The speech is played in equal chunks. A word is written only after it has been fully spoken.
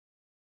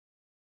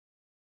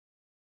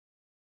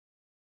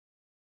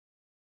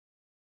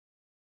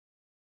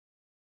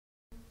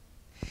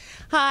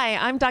Hi,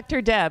 I'm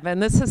Dr. Deb,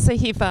 and this is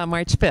Sahifa,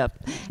 March 5th.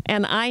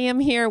 And I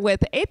am here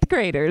with 8th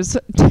graders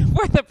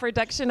for the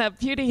production of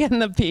Beauty and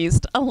the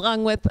Beast,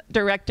 along with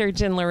director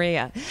Jen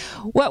Luria.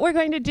 What we're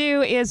going to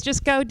do is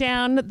just go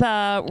down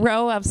the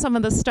row of some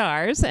of the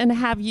stars and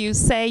have you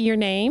say your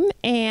name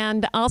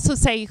and also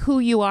say who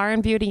you are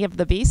in Beauty of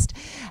the Beast.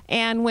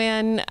 And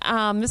when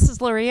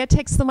Mrs. Luria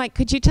takes the mic,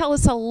 could you tell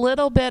us a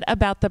little bit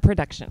about the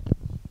production?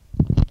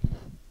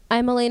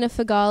 I'm Elena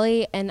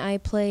Fagali, and I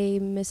play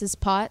Mrs.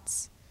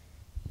 Potts.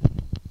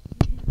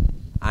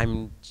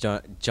 I'm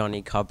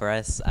Johnny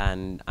Cabres,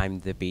 and I'm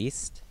the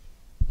Beast.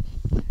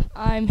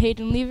 I'm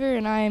Hayden Lever,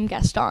 and I am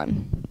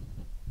Gaston.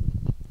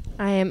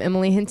 I am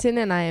Emily Hinton,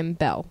 and I am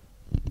Belle.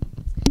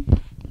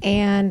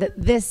 And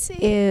this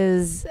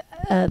is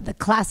the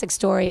classic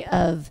story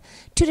of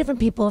two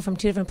different people from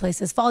two different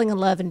places falling in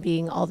love and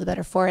being all the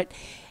better for it.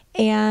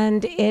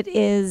 And it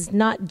is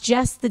not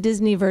just the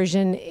Disney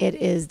version, it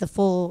is the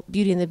full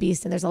Beauty and the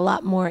Beast, and there's a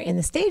lot more in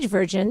the stage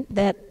version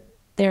that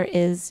there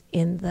is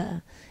in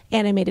the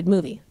animated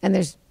movie. And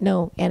there's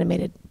no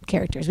animated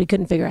characters. We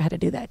couldn't figure out how to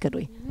do that, could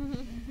we?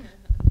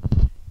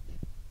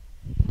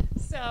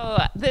 So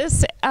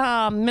this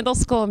middle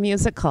school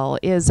musical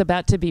is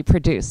about to be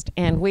produced,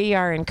 and we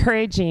are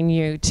encouraging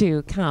you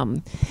to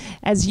come.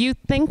 As you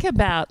think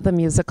about the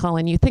musical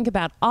and you think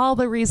about all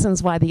the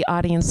reasons why the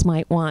audience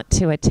might want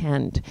to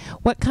attend,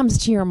 what comes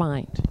to your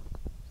mind?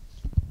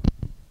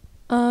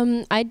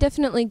 I'd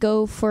definitely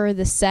go for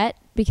the set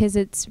because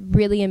it's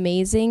really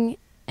amazing,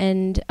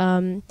 and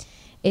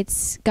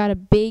it's got a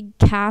big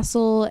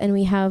castle, and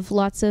we have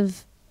lots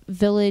of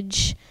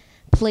village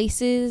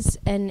places,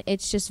 and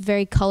it's just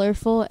very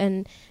colorful,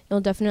 and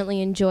you'll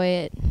definitely enjoy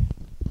it.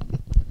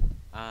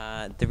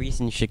 The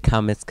reason you should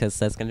come is because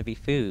there's going to be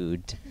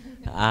food.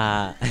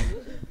 As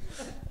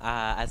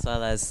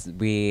well as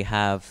we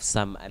have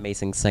some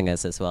amazing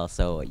singers as well,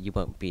 so you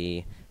won't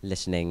be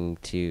listening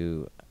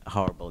to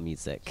horrible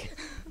music.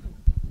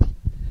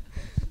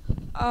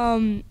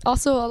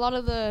 Also, a lot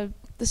of the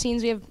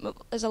scenes we have,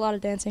 there's a lot of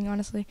dancing,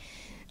 honestly,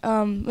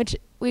 which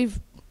we've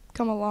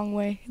come a long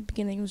way. In the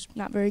beginning it was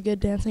not very good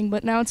dancing,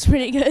 but now it's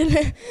pretty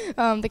good.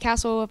 The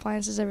castle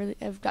appliances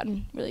have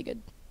gotten really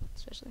good,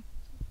 especially.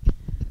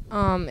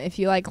 If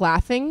you like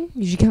laughing,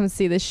 you should come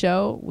see the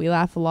show. We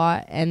laugh a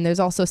lot, and there's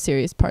also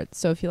serious parts.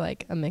 So if you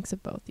like a mix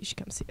of both, you should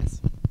come see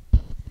us.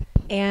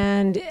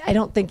 And I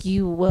don't think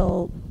you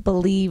will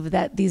believe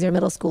that these are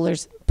middle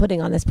schoolers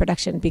putting on this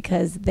production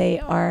because they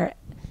are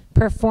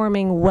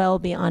performing well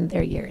beyond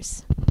their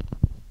years.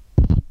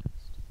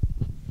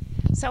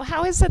 So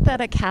how is it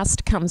that a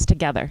cast comes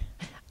together?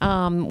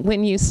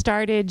 When you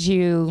started,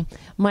 you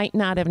might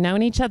not have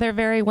known each other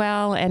very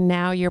well, and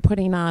now you're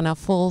putting on a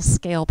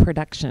full-scale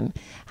production.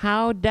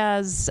 How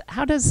does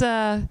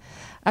a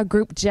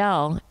group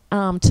gel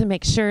to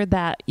make sure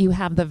that you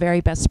have the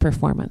very best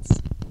performance?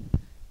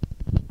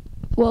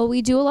 Well,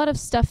 we do a lot of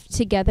stuff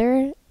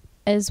together,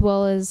 as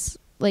well as,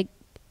 like,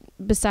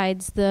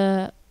 besides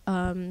the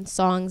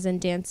songs and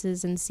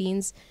dances and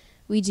scenes,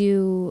 we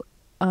do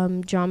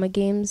drama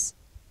games.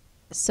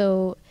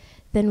 So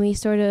then we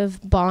sort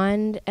of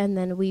bond, and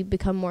then we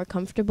become more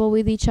comfortable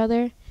with each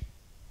other.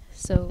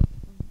 So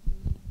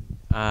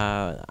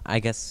I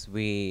guess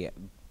we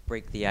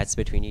break the ice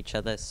between each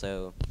other,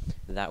 so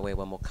that way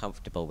we're more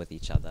comfortable with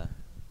each other.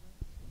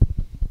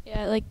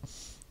 Yeah, like,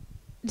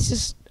 it's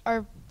just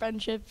our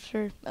friendships,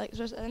 or like,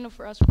 I know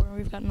for us,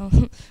 we've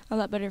gotten a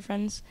lot better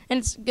friends, and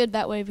it's good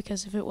that way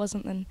because if it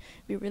wasn't, then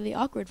it'd be really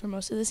awkward for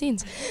most of the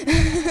scenes,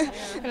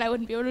 and I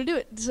wouldn't be able to do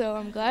it. So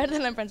I'm glad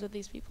that I'm friends with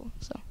these people.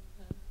 So.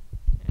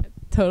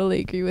 Totally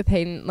agree with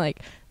Hayden.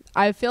 Like,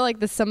 I feel like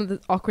some of the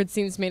awkward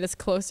scenes made us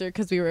closer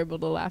because we were able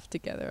to laugh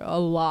together a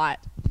lot.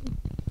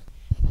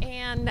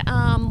 And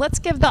let's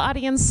give the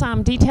audience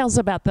some details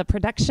about the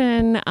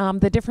production,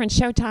 the different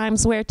show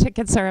times, where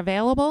tickets are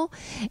available,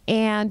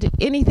 and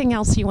anything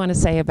else you want to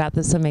say about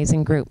this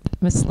amazing group.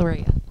 Ms.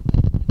 Luria.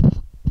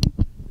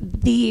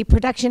 The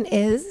production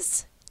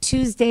is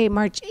Tuesday,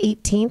 March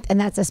 18th, and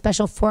that's a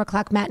special 4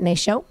 o'clock matinee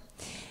show.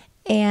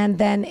 And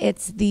then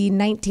it's the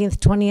 19th,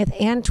 20th,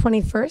 and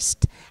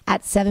 21st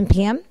at 7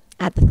 p.m.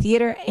 at the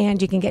theater.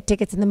 And you can get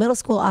tickets in the middle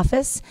school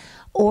office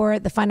or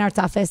the fine arts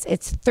office.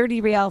 It's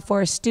 30 real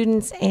for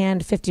students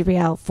and 50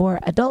 real for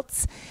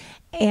adults.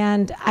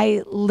 And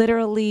I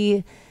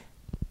literally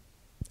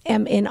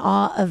am in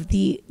awe of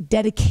the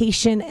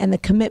dedication and the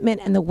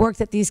commitment and the work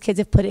that these kids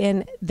have put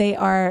in. They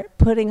are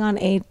putting on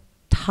a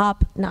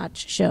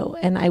top-notch show,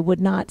 and I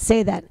would not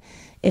say that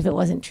if it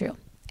wasn't true.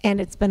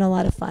 And it's been a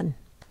lot of fun.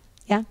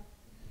 Yeah?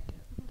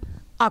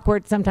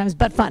 Awkward sometimes,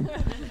 but fun.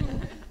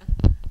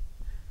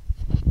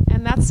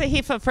 And that's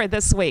Sahifa for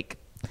this week.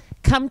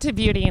 Come to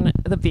Beauty and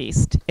the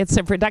Beast. It's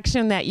a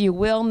production that you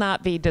will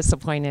not be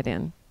disappointed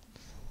in.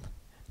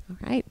 All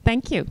right,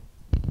 thank you.